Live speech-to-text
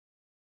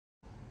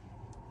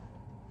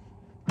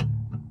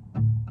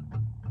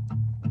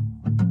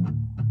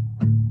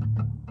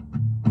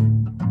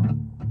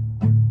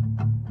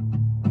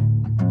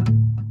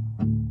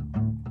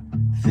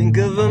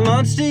Think of a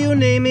monster, you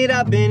name it,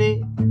 I've been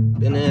it.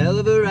 Been a hell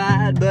of a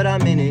ride, but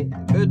I'm in it.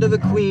 Birth of a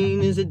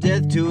queen is a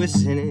death to a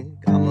cynic.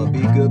 I'ma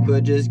be good,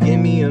 but just give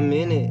me a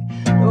minute.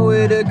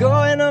 Nowhere to go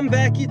and I'm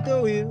back at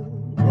the wheel.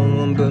 No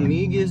one but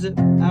me gives up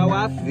how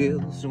I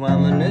feel. So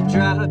I'm gonna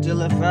drive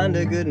till I find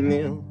a good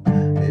meal.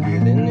 Maybe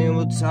then it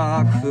will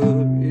talk for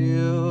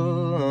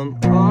real. I'm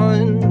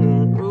on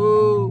the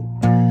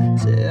road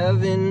to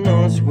heaven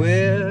knows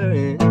where,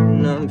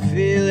 and I'm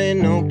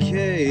feeling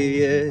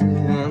okay, yeah.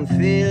 I'm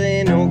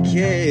feeling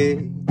okay.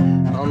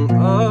 I'm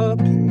up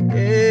in the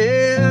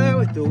air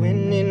with the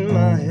wind in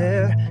my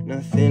hair.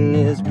 Nothing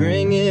is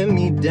bringing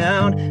me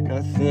down.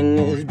 Nothing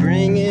is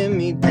bringing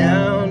me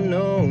down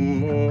no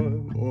more.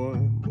 More,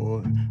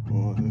 more,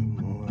 more,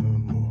 more,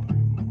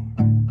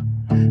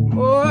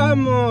 more, more,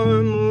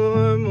 more,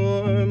 more,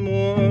 more,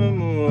 more,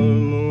 more,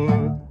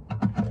 more.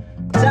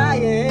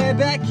 Tie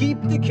back,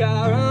 keep the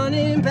car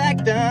running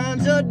back down,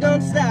 so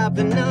don't stop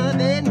for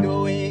nothing.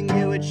 Go and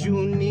get what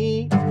you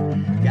need.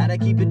 Gotta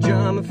keep it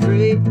drama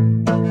free.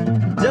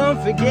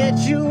 Don't forget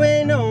you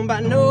ain't owned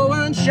by no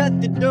one.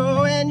 Shut the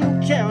door and you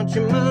count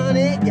your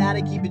money.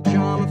 Gotta keep it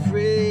drama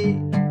free.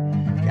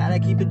 Gotta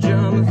keep it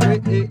drama free.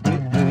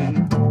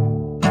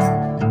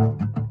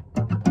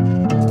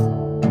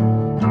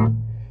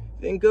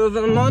 Think of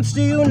a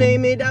monster, you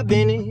name it, I've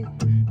been it.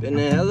 Been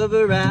a hell of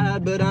a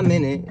ride, but I'm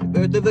in it.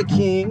 Birth of a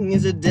king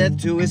is a death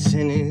to a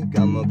cynic.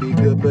 I'ma be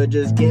good, but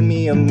just give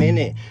me a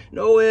minute.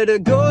 Nowhere to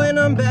go and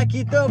I'm back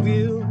at the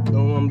wheel.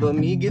 No one but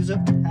me gives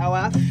up how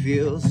I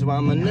feel. So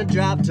I'm gonna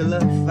drive till I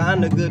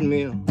find a good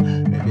meal.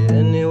 Maybe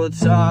then it will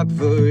talk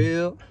for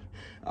real.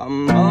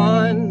 I'm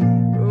on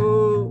the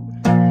road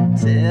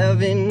to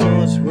heaven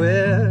knows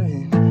where,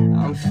 and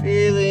I'm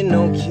feeling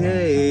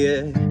okay,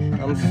 yeah.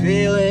 I'm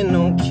feeling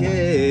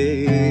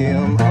okay.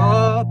 I'm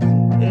up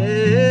in the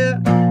air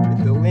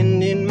with the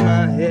wind in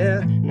my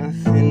hair.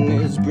 Nothing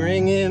is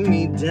bringing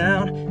me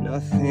down.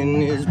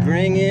 Nothing is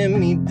bringing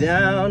me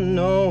down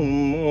no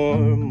more.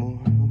 More,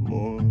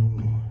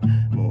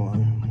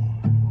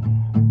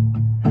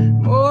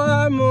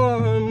 more, more,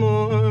 more,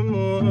 more, more,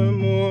 more,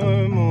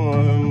 more,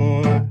 more,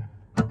 more.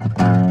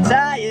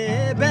 Tie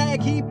it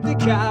back, keep the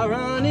car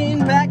running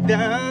back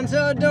down,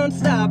 so don't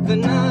stop for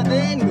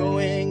nothing. Go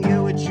and get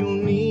what you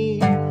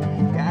need.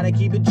 Gotta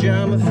keep it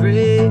drama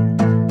free.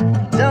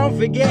 Don't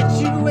forget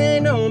you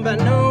ain't owned by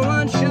no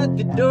one. Shut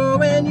the door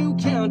when you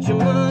count your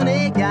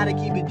money. Gotta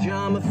keep it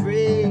drama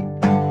free.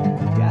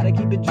 Gotta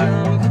keep it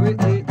drama free.